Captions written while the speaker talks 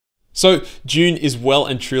So June is well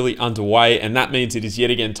and truly underway, and that means it is yet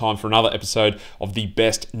again time for another episode of the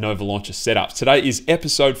best Nova Launcher setups. Today is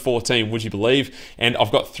episode 14, would you believe? And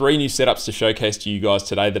I've got 3 new setups to showcase to you guys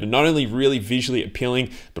today that are not only really visually appealing,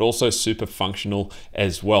 but also super functional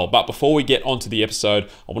as well. But before we get onto the episode,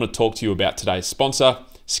 I want to talk to you about today's sponsor,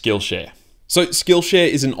 Skillshare. So Skillshare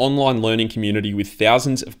is an online learning community with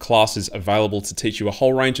thousands of classes available to teach you a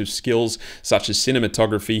whole range of skills such as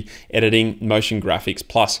cinematography, editing, motion graphics,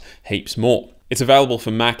 plus heaps more. It's available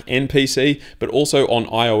for Mac and PC, but also on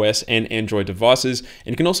iOS and Android devices,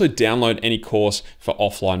 and you can also download any course for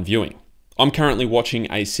offline viewing. I'm currently watching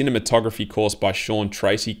a cinematography course by Sean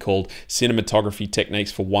Tracy called Cinematography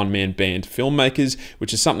Techniques for One-Man Band Filmmakers,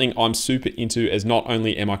 which is something I'm super into, as not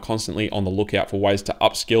only am I constantly on the lookout for ways to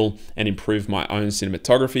upskill and improve my own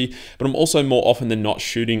cinematography, but I'm also more often than not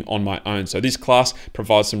shooting on my own. So this class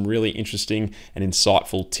provides some really interesting and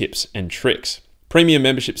insightful tips and tricks. Premium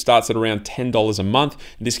membership starts at around $10 a month,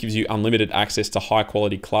 and this gives you unlimited access to high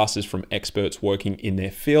quality classes from experts working in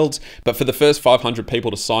their fields. But for the first 500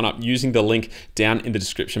 people to sign up using the link down in the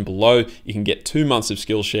description below, you can get 2 months of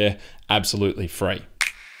Skillshare absolutely free.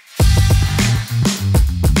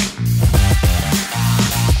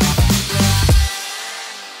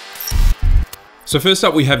 So first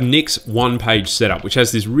up, we have Nick's one-page setup, which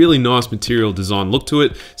has this really nice material design look to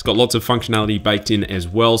it. It's got lots of functionality baked in as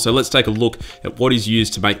well. So let's take a look at what is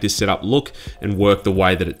used to make this setup look and work the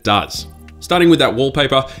way that it does. Starting with that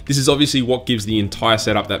wallpaper, this is obviously what gives the entire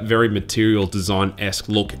setup that very material design-esque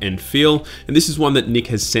look and feel. And this is one that Nick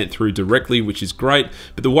has sent through directly, which is great.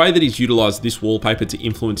 But the way that he's utilized this wallpaper to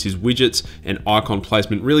influence his widgets and icon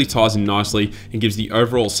placement really ties in nicely and gives the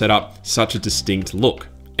overall setup such a distinct look.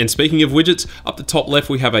 And speaking of widgets, up the top left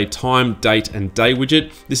we have a time, date, and day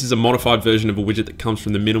widget. This is a modified version of a widget that comes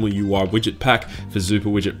from the Minimal UI widget pack for Zupa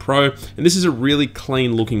Widget Pro. And this is a really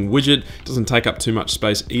clean looking widget. It doesn't take up too much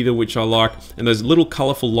space either, which I like. And those little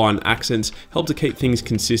colorful line accents help to keep things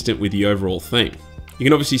consistent with the overall theme. You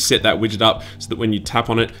can obviously set that widget up so that when you tap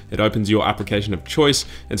on it, it opens your application of choice.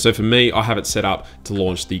 And so for me, I have it set up to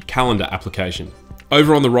launch the calendar application.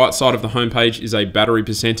 Over on the right side of the homepage is a battery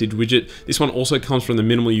percentage widget. This one also comes from the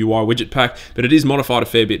Minimal UI widget pack, but it is modified a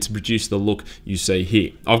fair bit to produce the look you see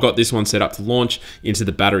here. I've got this one set up to launch into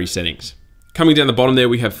the battery settings. Coming down the bottom there,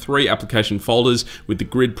 we have 3 application folders with the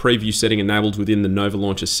grid preview setting enabled within the Nova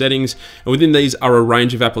Launcher settings. And within these are a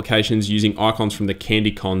range of applications using icons from the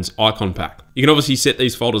CandyCons icon pack. You can obviously set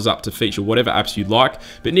these folders up to feature whatever apps you'd like,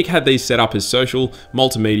 but Nick had these set up as social,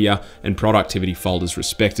 multimedia, and productivity folders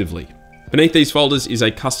respectively. Beneath these folders is a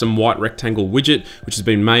custom white rectangle widget, which has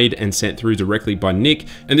been made and sent through directly by Nick.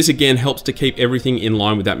 And this again helps to keep everything in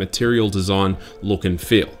line with that material design look and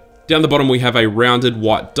feel. Down the bottom, we have a rounded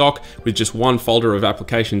white dock with just one folder of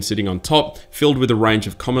applications sitting on top, filled with a range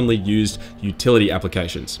of commonly used utility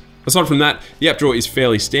applications. Aside from that, the app drawer is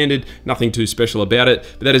fairly standard, nothing too special about it,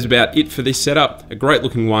 but that is about it for this setup. A great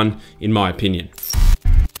looking one, in my opinion.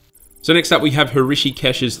 So next up we have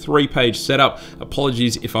Hrishikesh's 3-page setup.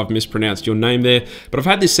 Apologies if I've mispronounced your name there, but I've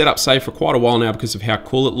had this setup saved for quite a while now because of how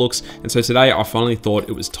cool it looks, and so today I finally thought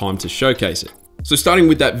it was time to showcase it. So starting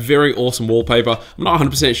with that very awesome wallpaper, I'm not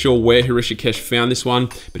 100% sure where Hrishikesh found this one,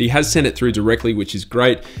 but he has sent it through directly, which is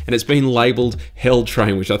great, and it's been labeled Hell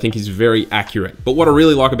Train, which I think is very accurate. But what I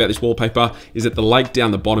really like about this wallpaper is that the lake down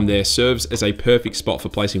the bottom there serves as a perfect spot for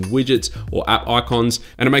placing widgets or app icons,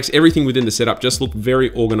 and it makes everything within the setup just look very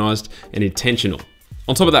organized and intentional.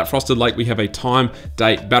 On top of that frosted lake, we have a time,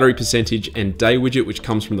 date, battery percentage, and day widget, which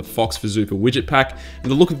comes from the Fox for Zupa widget pack.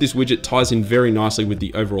 And the look of this widget ties in very nicely with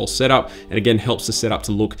the overall setup, and again helps the setup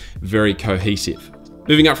to look very cohesive.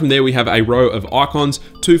 Moving up from there, we have a row of icons,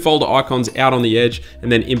 2 folder icons out on the edge,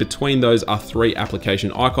 and then in between those are 3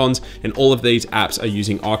 application icons, and all of these apps are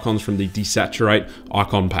using icons from the Desaturate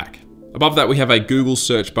icon pack. Above that, we have a Google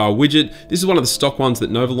search bar widget. This is one of the stock ones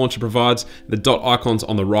that Nova Launcher provides. The dot icons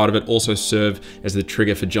on the right of it also serve as the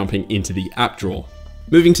trigger for jumping into the app drawer.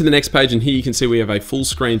 Moving to the next page, and here you can see we have a full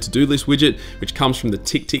screen to-do list widget, which comes from the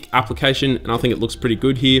TickTick application, and I think it looks pretty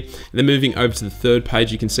good here. And then moving over to the 3rd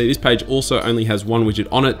page, you can see this page also only has one widget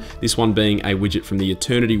on it, this one being a widget from the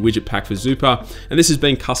Eternity widget pack for Zupa, and this has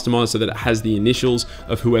been customized so that it has the initials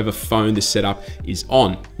of whoever phone this setup is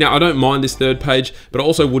on. Now, I don't mind this 3rd page, but I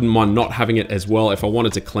also wouldn't mind not having it as well if I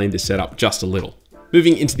wanted to clean this setup just a little.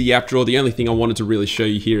 Moving into the app drawer, the only thing I wanted to really show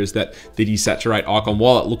you here is that the Desaturate icon,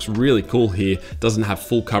 while it looks really cool here, doesn't have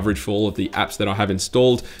full coverage for all of the apps that I have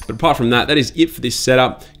installed. But apart from that, that is it for this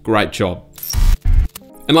setup. Great job.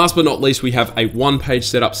 And last but not least, we have a 1-page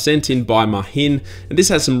setup sent in by Mahin, and this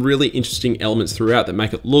has some really interesting elements throughout that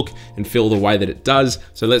make it look and feel the way that it does.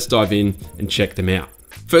 So let's dive in and check them out.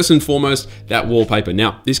 First and foremost, that wallpaper.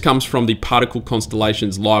 Now, this comes from the Particle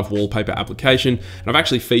Constellations live wallpaper application, and I've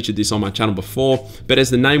actually featured this on my channel before, but as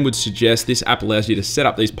the name would suggest, this app allows you to set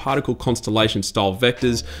up these particle constellation style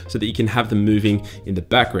vectors so that you can have them moving in the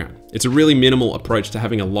background. It's a really minimal approach to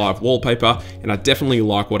having a live wallpaper, and I definitely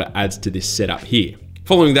like what it adds to this setup here.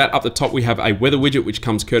 Following that, up the top, we have a weather widget, which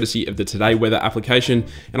comes courtesy of the Today Weather application.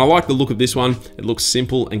 And I like the look of this one. It looks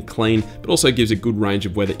simple and clean, but also gives a good range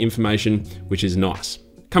of weather information, which is nice.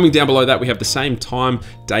 Coming down below that, we have the same time,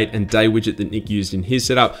 date, and day widget that Nick used in his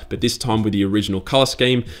setup, but this time with the original color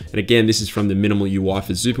scheme. And again, this is from the Minimal UI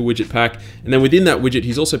for Zupa widget pack. And then within that widget,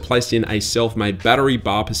 he's also placed in a self-made battery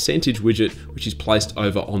bar percentage widget, which is placed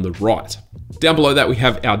over on the right. Down below that, we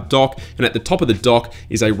have our dock, and at the top of the dock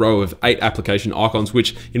is a row of 8 application icons,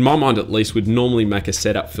 which in my mind at least would normally make a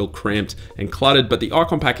setup feel cramped and cluttered, but the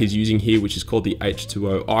icon pack he's using here, which is called the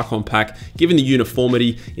H2O icon pack, given the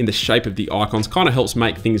uniformity in the shape of the icons, kind of helps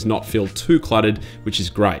make things not feel too cluttered, which is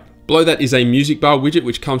great. Below that is a music bar widget,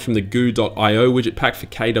 which comes from the Goo.io widget pack for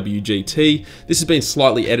KWGT. This has been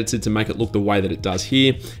slightly edited to make it look the way that it does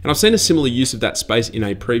here. And I've seen a similar use of that space in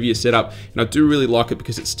a previous setup, and I do really like it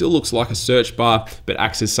because it still looks like a search bar, but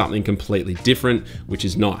acts as something completely different, which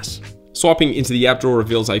is nice. Swiping into the app drawer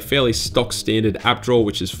reveals a fairly stock standard app drawer,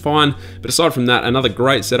 which is fine. But aside from that, another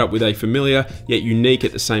great setup with a familiar yet unique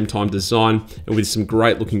at the same time design, and with some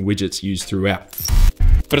great looking widgets used throughout.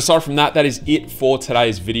 But aside from that, that is it for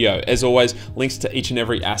today's video. As always, links to each and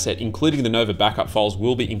every asset, including the Nova backup files,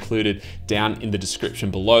 will be included down in the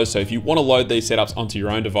description below. So if you want to load these setups onto your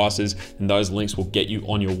own devices, then those links will get you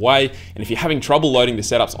on your way. And if you're having trouble loading the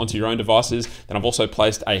setups onto your own devices, then I've also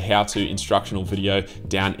placed a how-to instructional video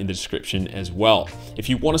down in the description as well. If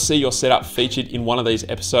you want to see your setup featured in one of these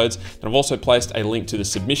episodes, then I've also placed a link to the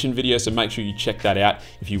submission video, so make sure you check that out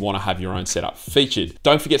if you want to have your own setup featured.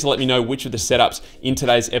 Don't forget to let me know which of the setups in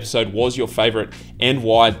today's episode was your favorite and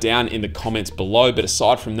why down in the comments below. But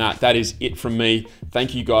aside from that, that is it from me.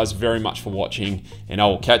 Thank you guys very much for watching, and I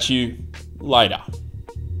will catch you later.